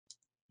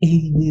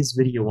In this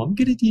video, I'm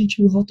going to teach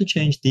you how to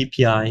change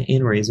DPI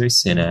in Razer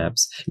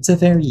Synapse. It's a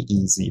very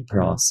easy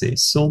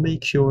process, so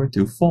make sure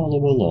to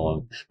follow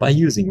along. By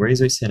using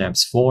Razer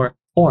Synapse 4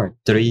 or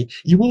 3,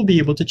 you will be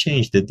able to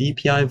change the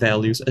DPI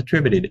values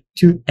attributed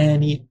to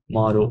any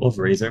model of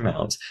Razer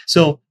mouse.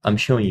 So I'm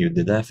showing you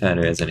the Death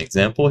Adder as an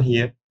example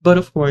here, but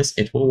of course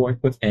it will work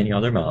with any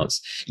other mouse.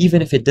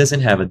 Even if it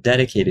doesn't have a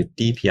dedicated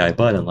DPI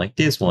button like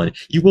this one,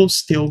 you will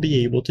still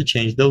be able to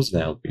change those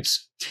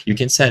values. You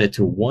can set it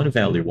to one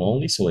value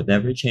only so it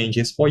never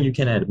changes, or you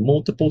can add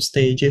multiple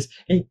stages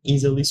and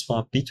easily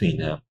swap between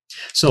them.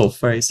 So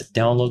first,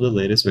 download the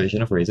latest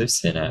version of Razer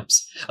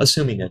Synapse.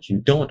 Assuming that you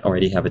don't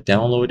already have it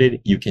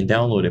downloaded, you can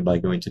download it by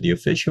going to the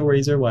official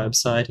Razer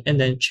website and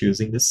then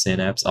choosing the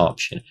Synapse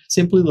option.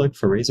 Simply look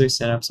for Razer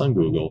Synapse on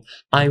Google.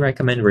 I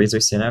recommend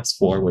Razer Synapse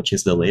 4, which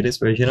is the latest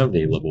version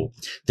available.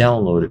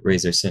 Download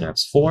Razer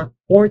Synapse 4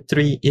 or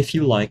 3 if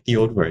you like the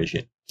old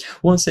version.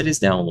 Once it is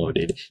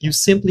downloaded, you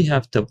simply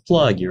have to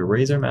plug your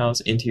Razer mouse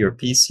into your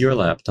PC or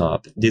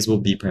laptop. This will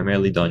be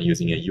primarily done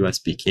using a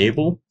USB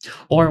cable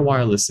or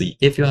wirelessly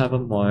if you have a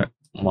more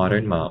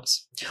modern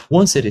mouse.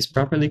 Once it is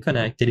properly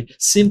connected,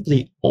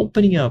 simply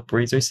opening up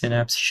Razer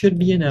Synapse should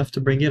be enough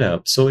to bring it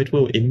up, so it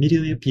will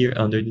immediately appear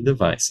under the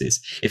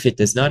devices. If it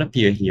does not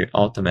appear here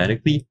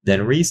automatically,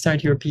 then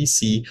restart your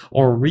PC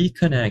or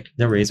reconnect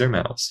the Razer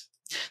mouse.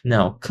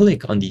 Now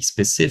click on the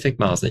specific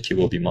mouse that you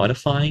will be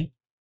modifying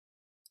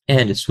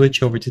and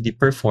switch over to the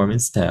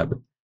Performance tab.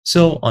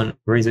 So on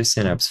Razer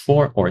Synapse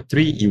 4 or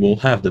 3, you will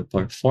have the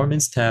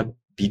Performance tab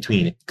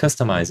between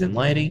Customize and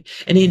Lighting,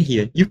 and in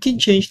here you can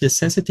change the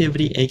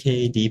sensitivity,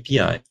 aka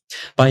DPI.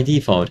 By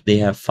default, they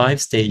have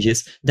 5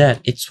 stages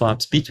that it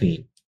swaps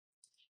between.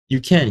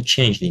 You can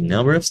change the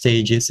number of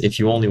stages if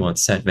you only want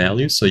set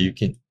values, so you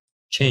can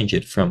change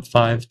it from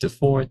 5 to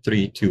 4,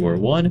 3, 2, or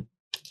 1.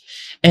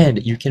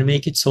 And you can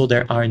make it so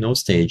there are no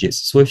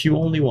stages. So if you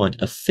only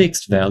want a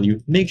fixed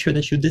value, make sure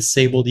that you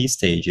disable these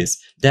stages.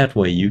 That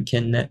way you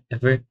can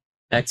never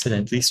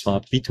accidentally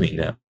swap between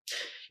them.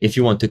 If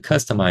you want to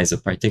customize a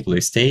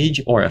particular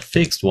stage or a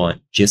fixed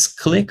one, just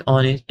click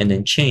on it and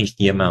then change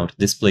the amount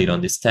displayed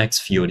on this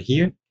text field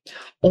here,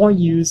 or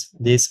use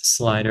this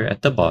slider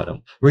at the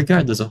bottom.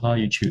 Regardless of how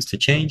you choose to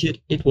change it,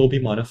 it will be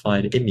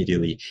modified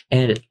immediately,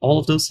 and all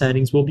of those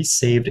settings will be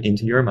saved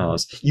into your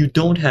mouse. You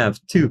don't have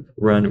to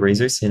run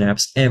Razer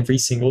Synapse every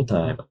single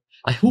time.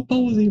 I hope I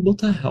was able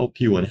to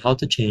help you on how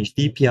to change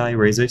DPI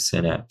Razer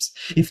Synapse.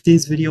 If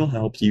this video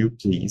helped you,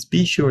 please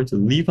be sure to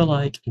leave a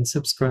like and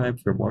subscribe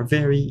for more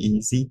very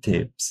easy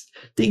tips.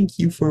 Thank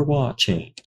you for watching.